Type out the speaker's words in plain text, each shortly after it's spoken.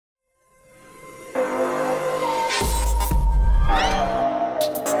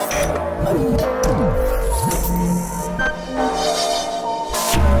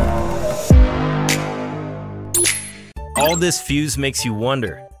this fuse makes you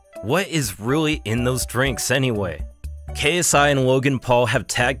wonder, what is really in those drinks anyway? KSI and Logan Paul have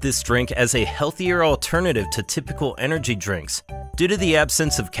tagged this drink as a healthier alternative to typical energy drinks due to the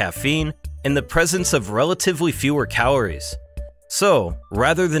absence of caffeine and the presence of relatively fewer calories. So,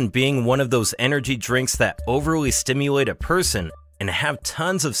 rather than being one of those energy drinks that overly stimulate a person and have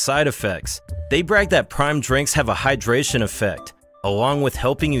tons of side effects, they brag that Prime drinks have a hydration effect, along with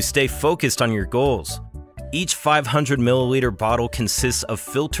helping you stay focused on your goals. Each 500 milliliter bottle consists of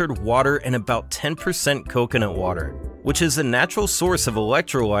filtered water and about 10% coconut water, which is a natural source of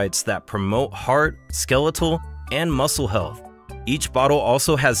electrolytes that promote heart, skeletal, and muscle health. Each bottle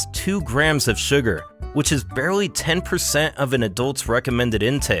also has 2 grams of sugar, which is barely 10% of an adult's recommended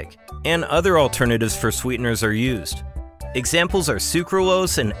intake, and other alternatives for sweeteners are used. Examples are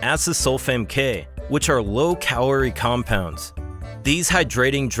sucralose and acesulfame K, which are low-calorie compounds. These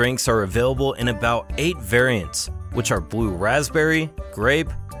hydrating drinks are available in about 8 variants, which are blue raspberry, grape,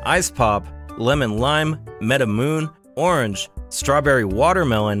 ice pop, lemon lime, meta moon, orange, strawberry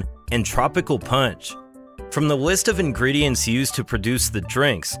watermelon, and tropical punch. From the list of ingredients used to produce the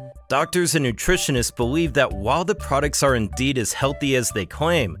drinks, doctors and nutritionists believe that while the products are indeed as healthy as they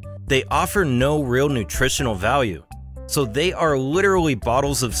claim, they offer no real nutritional value. So they are literally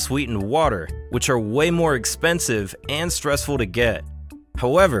bottles of sweetened water, which are way more expensive and stressful to get.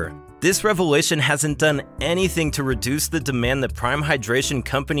 However, this revelation hasn't done anything to reduce the demand the Prime Hydration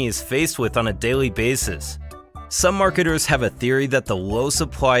company is faced with on a daily basis. Some marketers have a theory that the low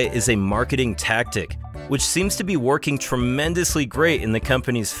supply is a marketing tactic, which seems to be working tremendously great in the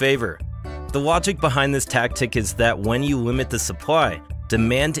company's favor. The logic behind this tactic is that when you limit the supply,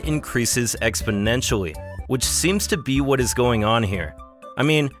 demand increases exponentially, which seems to be what is going on here. I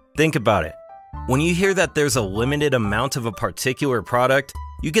mean, think about it. When you hear that there's a limited amount of a particular product,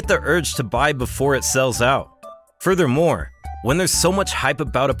 you get the urge to buy before it sells out. Furthermore, when there's so much hype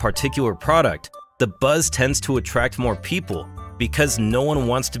about a particular product, the buzz tends to attract more people because no one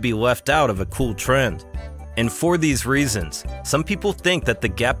wants to be left out of a cool trend. And for these reasons, some people think that the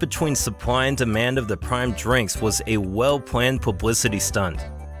gap between supply and demand of the Prime drinks was a well-planned publicity stunt.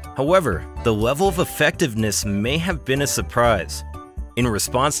 However, the level of effectiveness may have been a surprise. In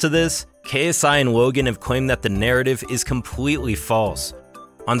response to this, KSI and Logan have claimed that the narrative is completely false.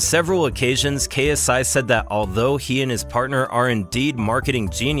 On several occasions, KSI said that although he and his partner are indeed marketing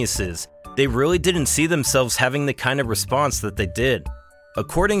geniuses, they really didn't see themselves having the kind of response that they did.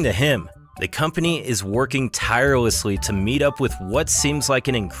 According to him, the company is working tirelessly to meet up with what seems like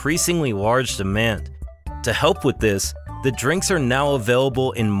an increasingly large demand. To help with this, the drinks are now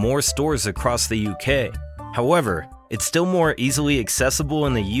available in more stores across the UK. However, it's still more easily accessible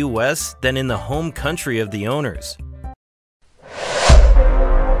in the US than in the home country of the owners.